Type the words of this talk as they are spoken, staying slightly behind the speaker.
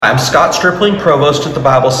I'm Scott Stripling, Provost at the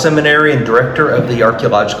Bible Seminary and Director of the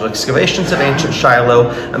Archaeological Excavations at Ancient Shiloh.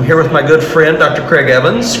 I'm here with my good friend, Dr. Craig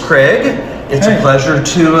Evans. Craig, it's a pleasure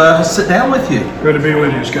to sit down with you. Good to be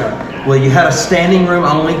with you, Scott. Well, you had a standing room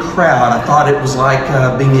only crowd. I thought it was like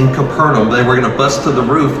being in Capernaum. They were going to bust to the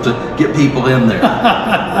roof to get people in there.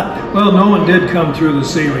 Well, no one did come through the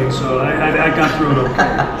ceiling, so I got through it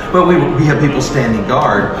okay. Well, we had people standing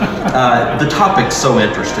guard. The topic's so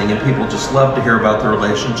interesting, and people just love to hear about the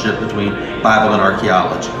relationship between Bible and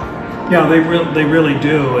archaeology. Yeah, they really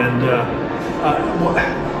do. And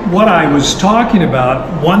what I was talking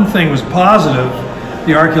about, one thing was positive.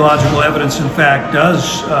 The archaeological evidence, in fact,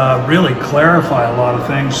 does really clarify a lot of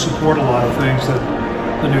things, support a lot of things that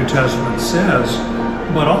the New Testament says.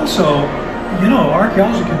 But also,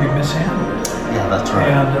 archaeology can be mishandled. Yeah, that's right.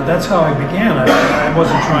 And that's how I began. I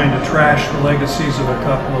wasn't trying to trash the legacies of a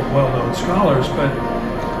couple of well-known scholars, but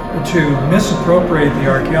to misappropriate the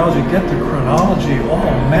archaeology, get the chronology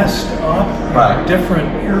all messed up in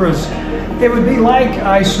different eras. It would be like,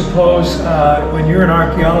 I suppose, when you're an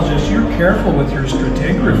archaeologist, you're careful with your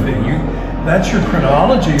stratigraphy. That's your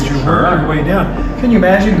chronology as you work your way down. Can you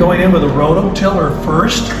imagine going in with a rototiller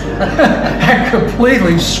first and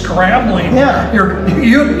completely scrambling? Yeah.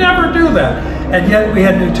 You'd never do that. And yet we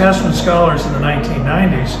had New Testament scholars in the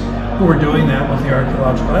 1990s who were doing that with the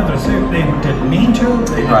archaeological evidence. They didn't mean to.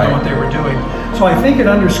 They didn't know what they were doing. So I think it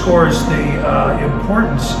underscores the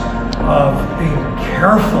importance of being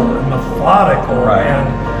careful and methodical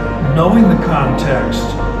and knowing the context,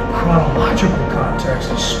 chronological context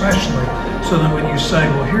especially, so that when you say,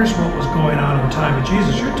 well, here's what was going on in the time of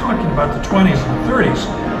Jesus, you're talking about the 20s and the 30s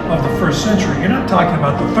of the first century. You're not talking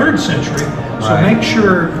about the 3rd century. So make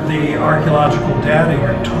sure the archaeological data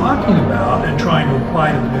you're talking about and trying to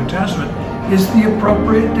apply to the New Testament is the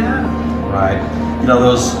appropriate data. Right.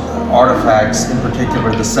 Those artifacts, in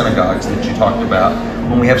particular the synagogues that you talked about,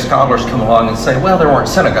 when we have scholars come along and say, well, there weren't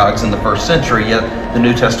synagogues in the 1st century, yet the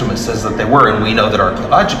New Testament says that they were, and we know that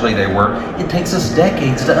archaeologically they were, it takes us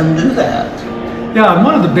decades to undo that. Yeah, and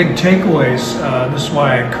one of the big takeaways, this is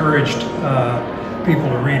why I encouraged people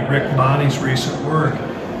to read Rick Bonney's recent work,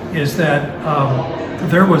 is that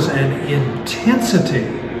there was an intensity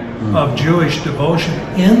of Jewish devotion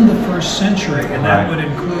in the 1st century, and that would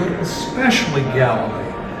include especially Galilee.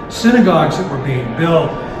 Synagogues that were being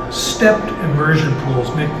built, stepped immersion pools,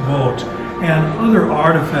 mikvot, and other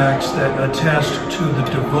artifacts that attest to the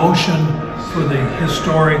devotion for the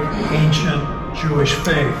historic, ancient Jewish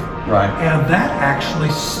faith. Right. And that actually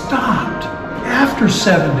stopped after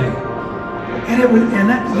 70. And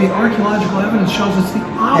the archaeological evidence shows it's the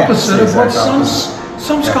opposite of what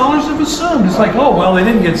some scholars have assumed. It's like, oh, well, they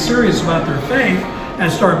didn't get serious about their faith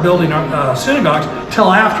and start building synagogues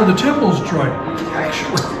till after the temple was destroyed.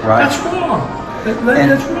 Actually, that's wrong.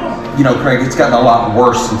 That's wrong. Craig, it's gotten a lot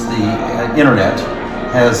worse since the internet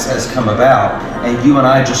has come about. And you and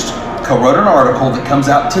I just co-wrote an article that comes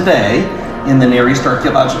out today in the Near East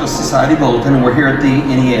Archaeological Society Bulletin, and we're here at the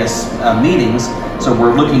NES meetings, so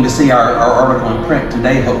we're looking to see our article in print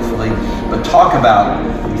today, hopefully. But talk about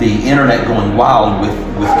the internet going wild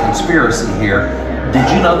with conspiracy here. Did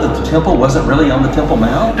you know that the temple wasn't really on the Temple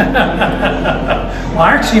Mount? Well,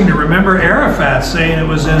 I seem to remember Arafat saying it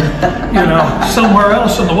was in, somewhere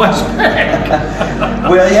else in the West Bank.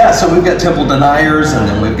 Well, yeah, so we've got temple deniers, and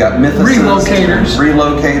then we've got mythicists.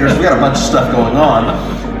 Relocators. We got a bunch of stuff going on.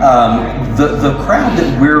 The crowd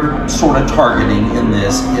that we're sort of targeting in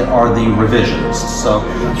this are the revisionists. So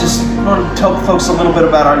just want to tell folks a little bit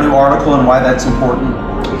about our new article and why that's important.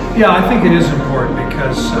 Yeah, I think it is important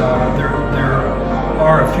because there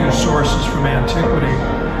are a few sources from antiquity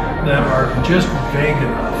that are just vague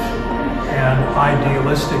enough and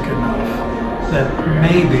idealistic enough that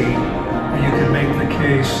maybe you could make the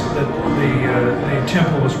case that the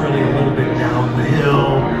temple was really a little bit down the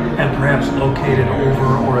hill and perhaps located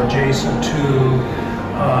over or adjacent to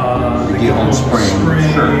the Gilman Spring.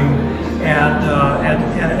 Sure.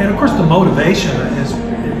 And of course the motivation is,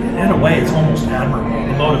 in a way, it's almost admirable.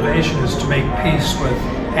 The motivation is to make peace with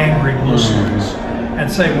angry Muslims and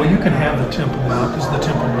say, well, you can have the Temple Mount because the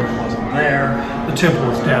Temple Mount wasn't there. The temple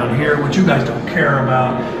is down here, which you guys don't care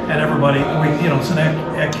about, and everybody, it's an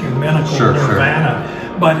ecumenical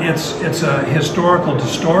nirvana, but it's a historical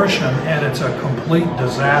distortion, and it's a complete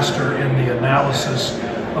disaster in the analysis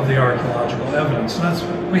of the archaeological evidence.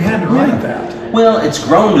 And we had to write that. Well, it's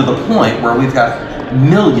grown to the point where we've got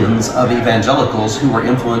millions of evangelicals who were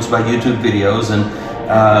influenced by YouTube videos and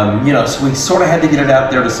So we sort of had to get it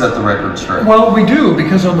out there to set the record straight. Well, we do,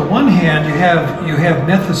 because on the one hand, you have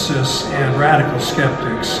mythicists and radical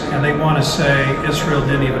skeptics, and they want to say Israel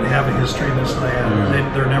didn't even have a history in this land.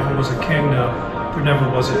 There never was a kingdom, there never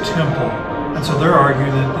was a temple, and so they're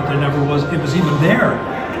arguing that there never was. It was even there.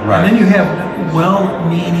 Right. And then you have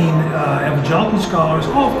well-meaning evangelical scholars.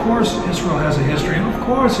 Oh, of course, Israel has a history, and of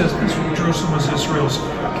course, Jerusalem was Israel's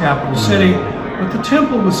capital city. But the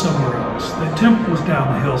temple was somewhere else. The temple was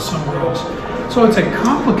down the hill somewhere else. So it's a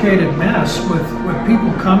complicated mess with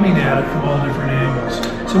people coming at it from all different angles.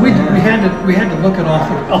 So we had to look at all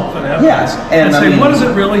the relevant evidence and say, what does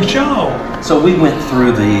it really show? So we went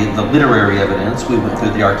through the literary evidence, we went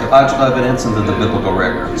through the archaeological evidence, and then the biblical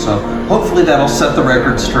record. So hopefully that'll set the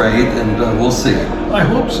record straight, and we'll see. I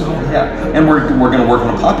hope so. Yeah, and we're going to work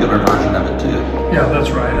on a popular version of it too. Yeah, that's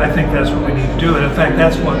right. I think that's what we need to do, and in fact,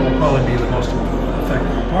 that's what will probably be the most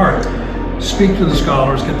effective part. Speak to the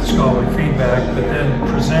scholars, get the scholarly feedback, but then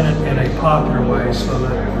present it in a popular way so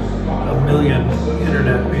that 1 million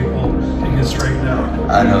internet people can get straightened out.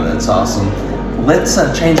 I know, that's awesome. Let's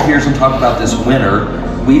change gears and talk about this winter.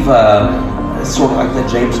 We've sort of like the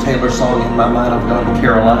James Taylor song, in my mind I've gone to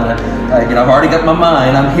Carolina. I've already got my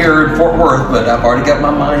mind, I'm here in Fort Worth, but I've already got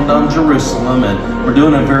my mind on Jerusalem, and we're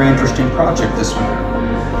doing a very interesting project this winter.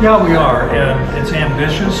 Yeah, we are, and it's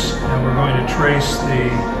ambitious, and we're going to trace the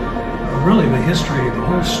history, the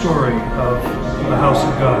whole story of the house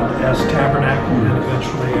of God as tabernacle and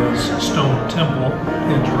eventually as stone temple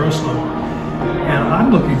in Jerusalem. And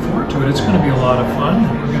I'm looking forward to it. It's going to be a lot of fun.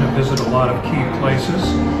 We're going to visit a lot of key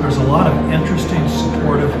places. There's a lot of interesting,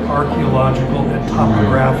 supportive archaeological and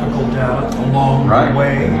topographical data along the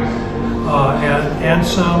way, and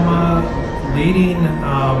some leading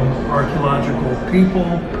archaeological people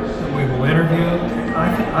that we will interview.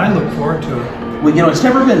 I look forward to it. Well, it's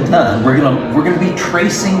never been done. We're gonna be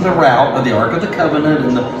tracing the route of the Ark of the Covenant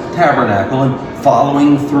and the Tabernacle, and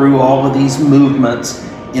following through all of these movements,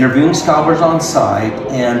 interviewing scholars on site,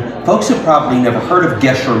 and folks have probably never heard of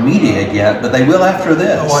Gesher Media yet, but they will after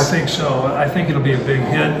this. Oh, I think so. I think it'll be a big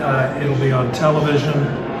hit. It'll be on television.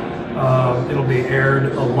 It'll be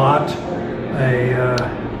aired a lot.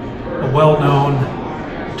 A well-known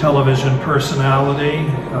television personality,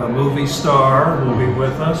 a movie star will be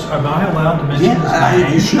with us. Am I allowed to mention his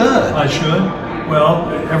name? You should. I should? Well,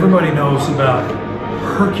 everybody knows about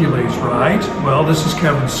Hercules, right? Well, this is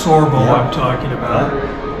Kevin Sorbo I'm talking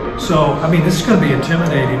about. So, this is going to be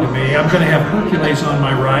intimidating to me. I'm going to have Hercules on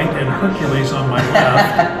my right and Hercules on my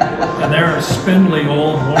left. And they're spindly,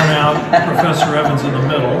 old, worn-out Professor Evans in the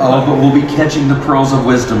middle. Oh, but we'll be catching the pearls of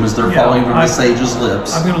wisdom as they're falling from the sage's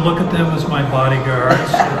lips. I'm going to look at them as my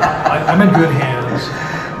bodyguards. I'm in good hands.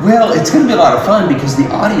 Well, it's going to be a lot of fun because the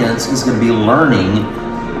audience is going to be learning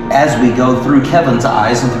as we go through Kevin's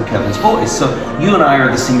eyes and through Kevin's voice. So you and I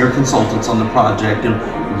are the senior consultants on the project, and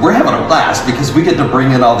we're having a blast because we get to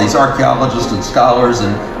bring in all these archaeologists and scholars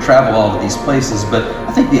and travel all of these places. But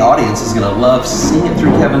I think the audience is going to love seeing it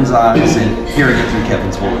through Kevin's eyes and hearing it through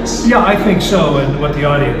Kevin's voice. Yeah, I think so. And what the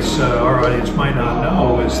audience, our audience might not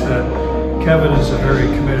know is that Kevin is a very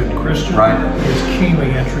committed Christian. Right. He's keenly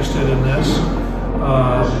interested in this.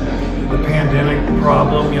 The pandemic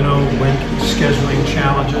problem, when scheduling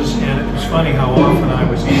challenges, and it was funny how often I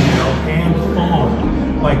was emailed and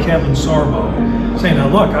phoned by Kevin Sorbo saying, "Now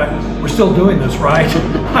look, we're still doing this, right?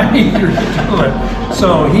 I need you to do it."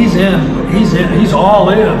 So he's all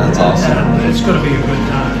in. That's awesome. And it's going to be a good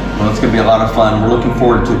time. Well, it's going to be a lot of fun. We're looking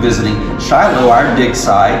forward to visiting Shiloh, our dig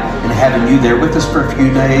site, and having you there with us for a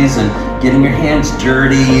few days and getting your hands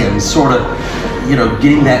dirty and sort of,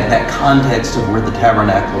 getting that context of where the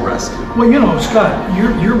tabernacle rested. Well, Scott,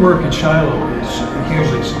 your work at Shiloh is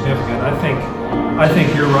hugely significant. I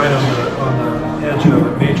think you're right on the edge of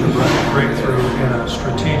a major breakthrough in a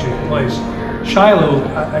strategic place. Shiloh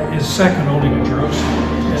is second only to Jerusalem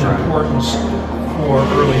in importance for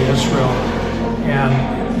early Israel.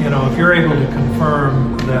 And, if you're able to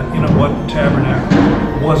confirm that, what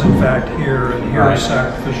tabernacle was in fact here, and here are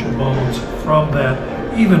sacrificial bones from that,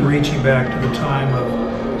 even reaching back to the time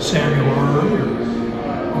of Samuel or earlier,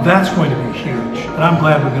 that's going to be huge. And I'm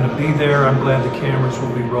glad we're going to be there. I'm glad the cameras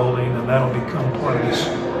will be rolling, and that'll become part of this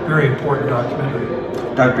very important documentary.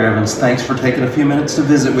 Dr. Evans, thanks for taking a few minutes to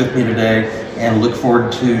visit with me today, and look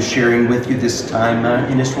forward to sharing with you this time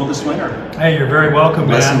in Israel this winter. Hey, you're very welcome,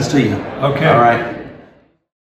 man. Blessings to you. Okay. All right.